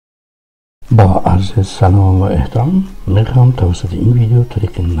با عرض سلام و احترام میخوام توسط این ویدیو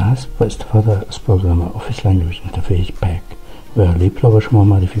طریق نصب و استفاده از پروگرام آفیس لنگویج اینترفیس پک و لیپ را به شما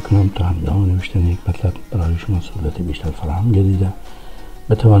معرفی کنم تا هنگام نوشتن یک مطلب برای شما سهولت بیشتر فراهم گردیده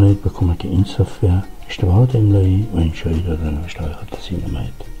بتوانید به کمک این صفحه اشتباهات املایی و انشائی را در نوشته‌های خود تصحیح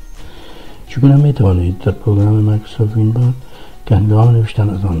نمایید. چگونه میتوانید در پروگرام مایکروسافت ویندوز که هنگام نوشتن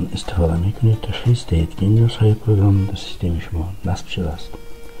از آن استفاده میکنید تشخیص دهید که این نسخه پروگرام در سیستم شما نصب شده است.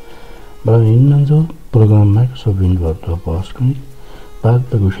 برای این منظور پروگرام مایکروسافت ویندوز را باز کنید، بعد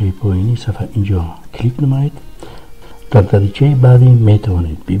به گوشه پایینی صفحه اینجا کلیک نمایید. در دریچه بعدی می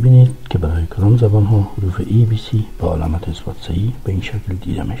توانید ببینید که برای کدام زبان ها حروف ABC با علامت اثبات صحیح به این شکل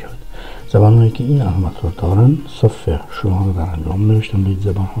دیده می شود. زبان هایی که این علامت را دارند صفحه شما را در هنگام نوشتن به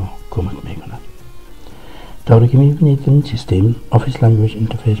زبان ها کمک می کند. طوری که می بینید این سیستم آفیس لنگویج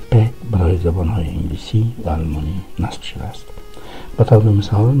اینترفیس پک برای زبان های انگلیسی و آلمانی نصب شده است. به طور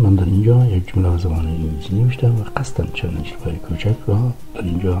مثال من در اینجا یک جمله زبان انگلیسی نوشتم و قصداً چند اشتباه کوچک را در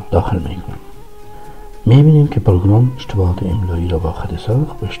اینجا داخل می کنم. می بینیم که پروگرام اشتباهات املایی را با خط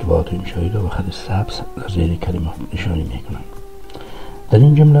سرخ و اشتباهات انشائی را با خط سبز در زیر کلمات نشانی می کنند. در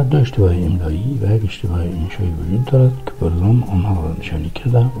این جمله دو اشتباه املایی و یک اشتباه انشائی وجود دارد که پروگرام آنها را نشانی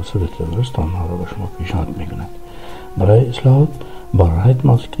کرده و صورت درست آنها را به شما پیشنهاد می کند. برای اصلاحات با رایت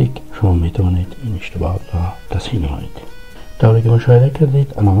ماوس کلیک شما می توانید این اشتباهات را تصحیح نمایید. طوری که مشاهده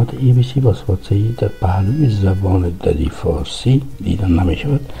کردید علامت ABC با اثبات صحیح در پهلوی زبان دری فارسی دیدن نمی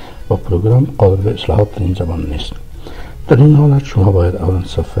شود و پروگرام قادر به اصلاحات در این زبان نیست. در این حالت شما باید اولا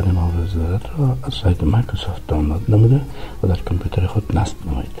صفحه مورد ضرورت را از سایت مایکروسافت دانلود نموده و در کامپیوتر خود نصب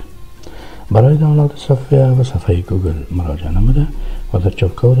نمایید. برای دانلود صفحه و صفحه گوگل مراجعه نموده و در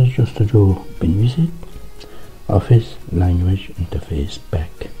چوکار جستجو بنویسید آفیس لنگویج اینترفیس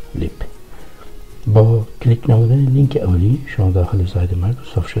پک لیپ. با کلیک نمودن لینک اولی شما داخل سایت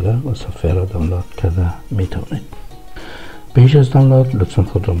مایکروسافت شده و صفحه را دانلود کرده می توانید. پیش از دانلود لطفا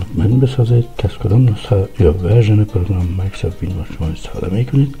خود را مطمئن بسازید که از کدام نسخه یا ورژن پروگرام مایکروسافت ویندوز شما استفاده می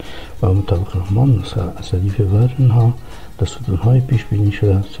کنید و مطابق همان نسخه از ردیف ورژن ها در ستون های پیش بینی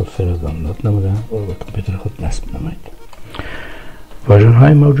شده صفحه را دانلود نموده و به کامپیوتر خود نصب نمایید. ورژن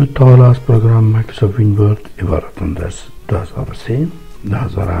های موجود تا حالا از پروگرام مایکروسافت ویندوز عبارتند از 2003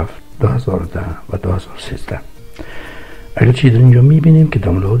 2007 2010 و 2013. اگرچه در اینجا میبینیم که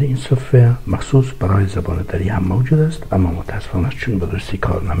دانلود این صفحه مخصوص برای زبان دری هم موجود است، اما متاسفانه چون به درستی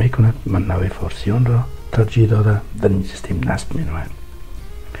کار نمی کند من نوع فارسیان را ترجیح داده در این سیستم نصب می نمایم.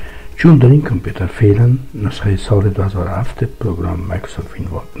 چون در این کامپیوتر فعلا نسخه سال 2007 پروگرام مایکروسافت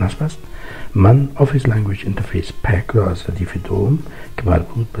ویندوز نصب است، من آفیس لنگویج اینترفیس پک را از ردیف دوم که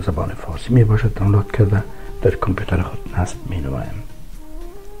مربوط به زبان فارسی می باشد دانلود کرده در کامپیوتر خود نصب می نمایم.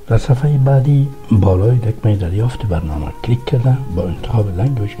 در صفحه بعدی بالای دکمه دریافت برنامه کلیک کرده با انتخاب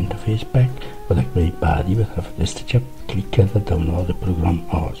لنگویج اینترفیس پک و دکمه بعدی به طرف دست چپ کلیک کرده دانلود پروگرام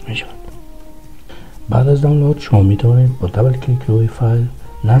آغاز می شود. بعد از دانلود شما می توانید با دبل کلیک روی فایل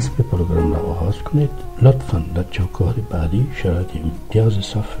نصب پروگرام را آغاز کنید. لطفاً در چوکار بعدی شرایط امتیاز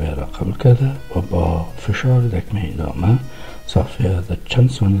صفحه را قبول کرده و با فشار دکمه ادامه صفحه در چند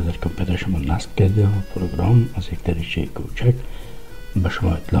ثانیه در کامپیوتر شما نصب کرده و پروگرام از یک دریچه کوچک به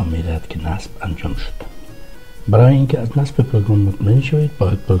شما اطلاع میدهد که نصب انجام شد. برای اینکه از نصب پروگرام مطمئن شوید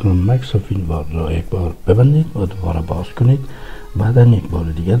باید پروگرام مایکروسافت ویندوز را یک بار ببندید و دوباره باز کنید. بعدا یک بار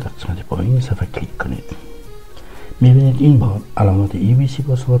دیگر در قسمت پایین صفحه کلیک کنید. میبینید این بار علامت ABC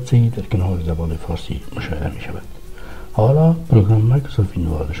با اثبات صحیح در کنار زبان فارسی مشاهده می شود. حالا پروگرام مایکروسافت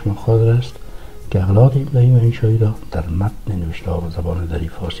ویندوز شما قادر است که اغلاط املایی و انشائی را در متن نوشته و زبان دری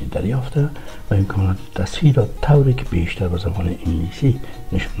فارسی دریافته و امکانات تصحیح را طوری که بیشتر به زبان انگلیسی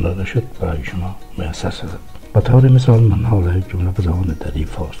نشان داده شد برای شما میسر سازد. به طور مثال من حالا یک جمله به زبان دری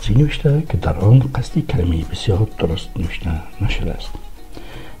فارسی نوشته که در آن قصدی کلمه بسیار درست نوشته نشده است.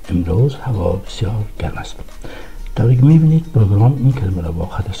 امروز هوا بسیار گرم است. طوری که میبینید پروگرام این کلمه را با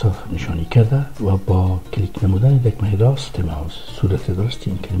خط سرخ نشانی کرده و با کلیک نمودن دکمه راست ماوس صورت درست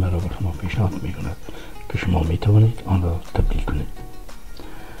این کلمه را به شما پیشنهاد میکند که شما میتوانید آن را تبدیل کنید.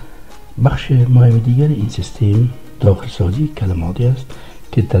 بخش مهم دیگر این سیستم داخل سازی کلماتی است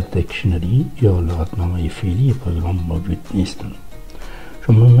که در دیکشنری یا لغتنامه فعلی پروگرام موجود نیستند.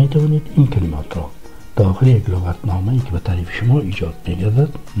 شما میتوانید این کلمات را داخل یک لغتنامه‌ای که به تعریف شما ایجاد می‌گردد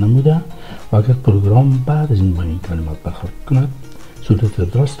نموده و اگر پروگرام بعد از این با این کلمات برخورد کند صورت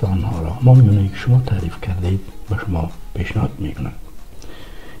درست آنها را همان گونه که شما تعریف کردید به شما پیشنهاد می‌کند.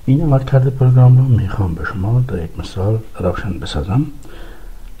 این عملکرد پروگرام را میخوام به شما در یک مثال روشن بسازم.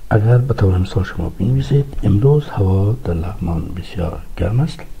 اگر به طور مثال شما بنویسید امروز هوا در لغمان بسیار گرم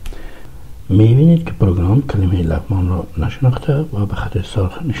است، می‌بینید که پروگرام کلمه لغمان را نشناخته و به خط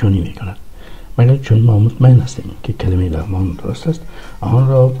سرخ نشانی می‌کند. مگر چون ما مطمئن هستیم که کلمه رحمان درست است، آن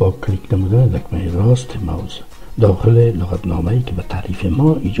را با کلیک نمودن دکمه راست ماوس داخل لغتنامه‌ای که به تعریف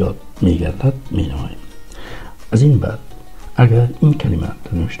ما ایجاد می‌گردد می‌نماییم. از این بعد اگر این کلمه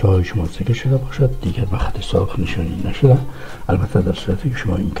در نوشته‌های شما ذکر شده باشد دیگر به خط سرخ نشانی نشده، البته در صورتی که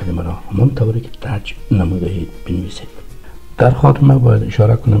شما این کلمه را همان طوری که درج نموده اید بنویسید. در خاتمه باید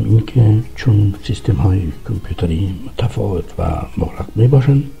اشاره کنم این که چون سیستم های کامپیوتری متفاوت و مغلق می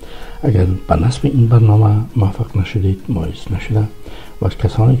باشند، اگر به نصب این برنامه موفق نشدید مایوس نشده و از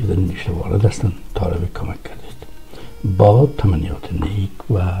کسانی که در این رشته وارد هستند طالب کمک کردید. با تمنیات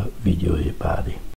نیک و ویدیوی بعدی.